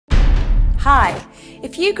Hi!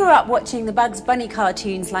 If you grew up watching the Bugs Bunny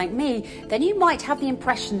cartoons like me, then you might have the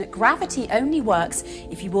impression that gravity only works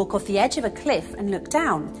if you walk off the edge of a cliff and look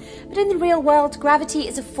down. But in the real world, gravity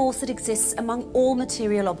is a force that exists among all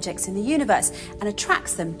material objects in the universe and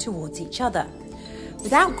attracts them towards each other.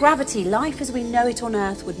 Without gravity, life as we know it on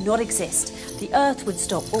Earth would not exist. The Earth would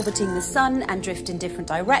stop orbiting the Sun and drift in different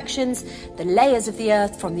directions. The layers of the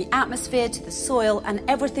Earth, from the atmosphere to the soil and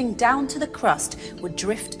everything down to the crust, would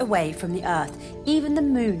drift away from the Earth. Even the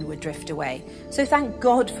Moon would drift away. So thank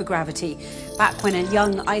God for gravity. Back when a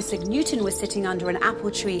young Isaac Newton was sitting under an apple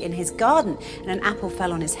tree in his garden and an apple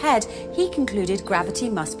fell on his head, he concluded gravity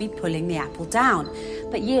must be pulling the apple down.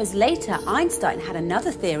 But years later, Einstein had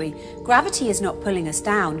another theory. Gravity is not pulling us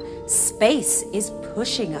down, space is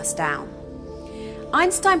pushing us down.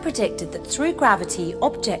 Einstein predicted that through gravity,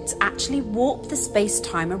 objects actually warp the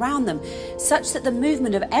space-time around them, such that the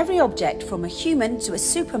movement of every object from a human to a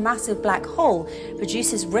supermassive black hole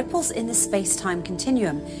produces ripples in the space-time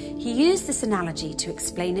continuum. He used this analogy to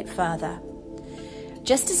explain it further.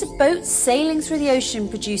 Just as a boat sailing through the ocean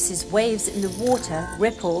produces waves in the water,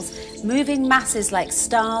 ripples, moving masses like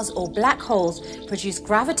stars or black holes produce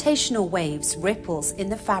gravitational waves, ripples, in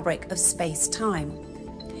the fabric of space-time.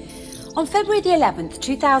 On February the 11th,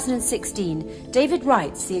 2016, David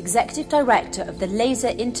Reitz, the executive director of the Laser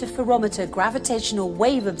Interferometer Gravitational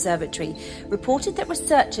Wave Observatory, reported that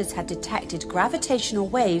researchers had detected gravitational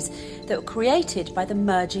waves that were created by the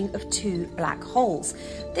merging of two black holes.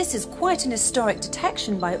 This is quite an historic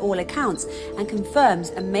detection by all accounts and confirms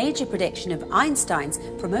a major prediction of Einstein's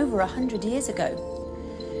from over 100 years ago.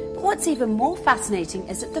 But what's even more fascinating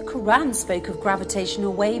is that the Quran spoke of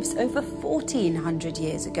gravitational waves over 1400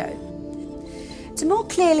 years ago. To more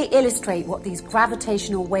clearly illustrate what these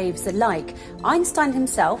gravitational waves are like, Einstein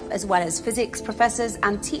himself, as well as physics professors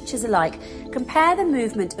and teachers alike, compare the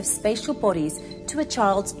movement of spatial bodies to a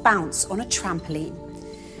child's bounce on a trampoline.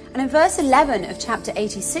 And in verse 11 of chapter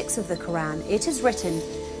 86 of the Quran, it is written,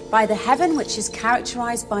 "By the heaven which is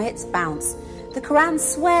characterized by its bounce." The Quran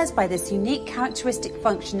swears by this unique characteristic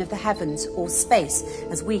function of the heavens, or space,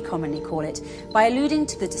 as we commonly call it, by alluding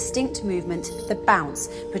to the distinct movement, the bounce,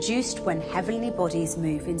 produced when heavenly bodies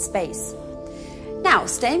move in space. Now,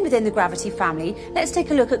 staying within the gravity family, let's take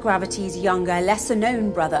a look at gravity's younger,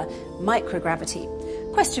 lesser-known brother, microgravity.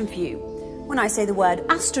 Question for you. When I say the word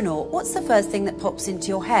astronaut, what's the first thing that pops into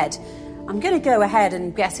your head? I'm going to go ahead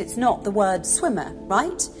and guess it's not the word swimmer,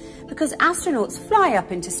 right? Because astronauts fly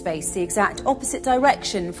up into space, the exact opposite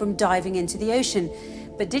direction from diving into the ocean.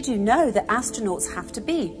 But did you know that astronauts have to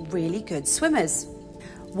be really good swimmers?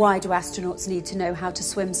 Why do astronauts need to know how to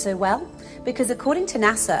swim so well? Because according to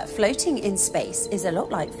NASA, floating in space is a lot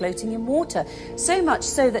like floating in water. So much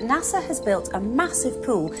so that NASA has built a massive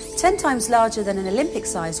pool, 10 times larger than an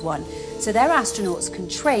Olympic-sized one, so their astronauts can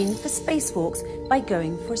train for spacewalks by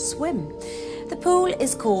going for a swim. The pool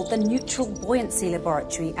is called the Neutral Buoyancy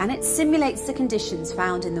Laboratory, and it simulates the conditions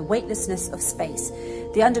found in the weightlessness of space.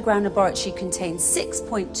 The underground laboratory contains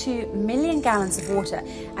 6.2 million gallons of water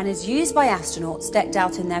and is used by astronauts decked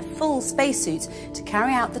out in their full spacesuits to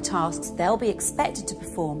carry out the tasks they'll be expected to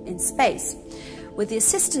perform in space. With the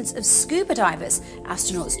assistance of scuba divers,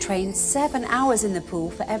 astronauts train 7 hours in the pool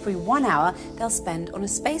for every 1 hour they'll spend on a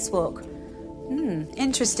spacewalk.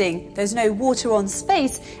 Interesting. There's no water on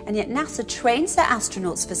space, and yet NASA trains their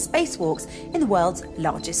astronauts for spacewalks in the world's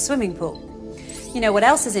largest swimming pool. You know what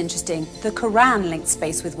else is interesting? The Quran linked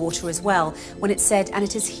space with water as well, when it said, "And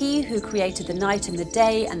it is He who created the night and the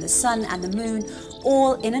day, and the sun and the moon,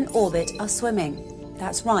 all in an orbit are swimming."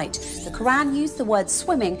 That's right. The Quran used the word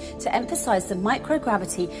swimming to emphasize the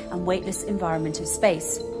microgravity and weightless environment of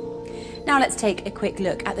space. Now let's take a quick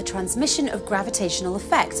look at the transmission of gravitational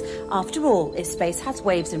effects. After all, if space has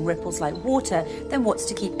waves and ripples like water, then what's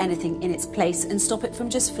to keep anything in its place and stop it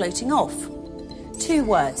from just floating off? 2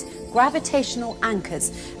 words: gravitational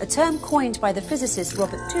anchors, a term coined by the physicist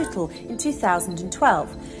Robert Tootle in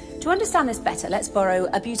 2012. To understand this better, let's borrow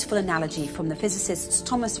a beautiful analogy from the physicists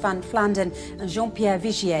Thomas van Flandern and Jean-Pierre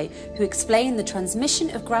Vigier, who explain the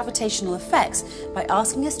transmission of gravitational effects by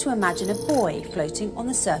asking us to imagine a buoy floating on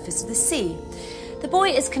the surface of the sea. The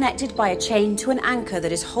buoy is connected by a chain to an anchor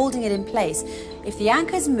that is holding it in place. If the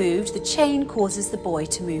anchor is moved, the chain causes the buoy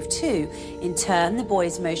to move too. In turn, the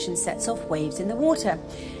buoy's motion sets off waves in the water.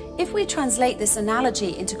 If we translate this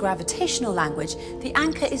analogy into gravitational language, the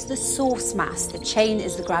anchor is the source mass, the chain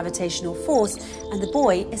is the gravitational force, and the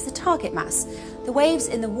buoy is the target mass. The waves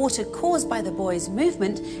in the water caused by the buoy's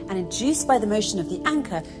movement and induced by the motion of the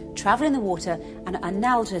anchor travel in the water and are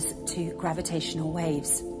analogous to gravitational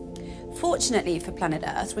waves. Fortunately for planet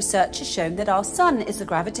Earth, research has shown that our Sun is the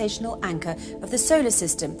gravitational anchor of the solar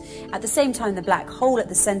system. At the same time, the black hole at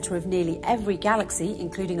the centre of nearly every galaxy,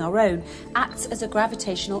 including our own, acts as a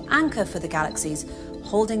gravitational anchor for the galaxies,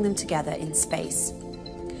 holding them together in space.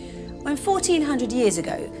 When 1400 years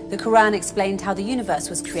ago, the Quran explained how the universe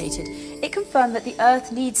was created, it confirmed that the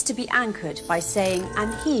earth needs to be anchored by saying,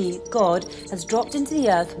 "And he, God, has dropped into the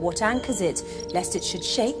earth what anchors it, lest it should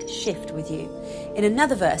shift with you." In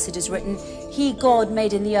another verse it is written, "He, God,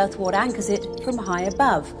 made in the earth what anchors it from high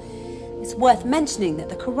above." It's worth mentioning that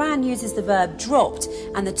the Quran uses the verb dropped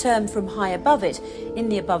and the term from high above it in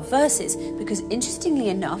the above verses because, interestingly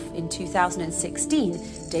enough, in 2016,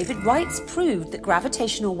 David Wrights proved that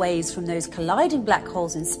gravitational waves from those colliding black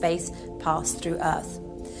holes in space pass through Earth.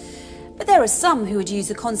 But there are some who would use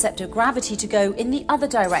the concept of gravity to go in the other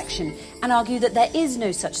direction and argue that there is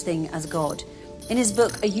no such thing as God. In his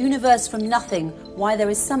book, A Universe from Nothing, Why There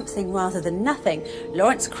Is Something Rather Than Nothing,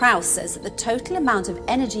 Lawrence Krauss says that the total amount of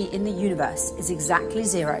energy in the universe is exactly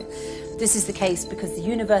zero. This is the case because the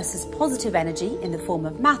universe's positive energy in the form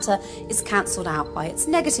of matter is cancelled out by its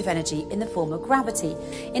negative energy in the form of gravity.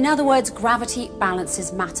 In other words, gravity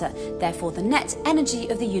balances matter. Therefore, the net energy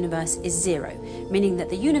of the universe is zero, meaning that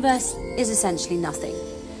the universe is essentially nothing.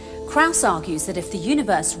 Krauss argues that if the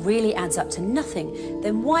universe really adds up to nothing,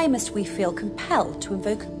 then why must we feel compelled to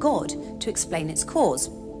invoke God to explain its cause?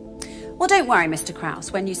 Well, don't worry, Mr.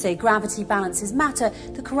 Krauss. When you say gravity balances matter,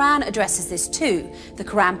 the Quran addresses this too. The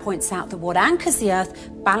Quran points out that what anchors the earth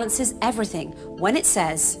balances everything when it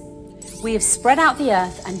says, "We have spread out the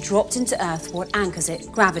earth and dropped into earth what anchors it,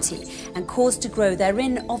 gravity, and caused to grow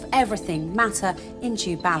therein of everything, matter, in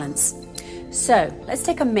due balance." So, let's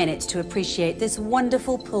take a minute to appreciate this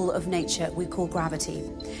wonderful pull of nature we call gravity.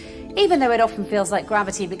 Even though it often feels like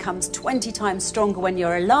gravity becomes 20 times stronger when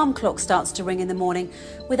your alarm clock starts to ring in the morning,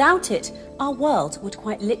 without it, our world would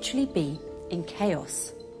quite literally be in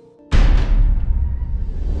chaos.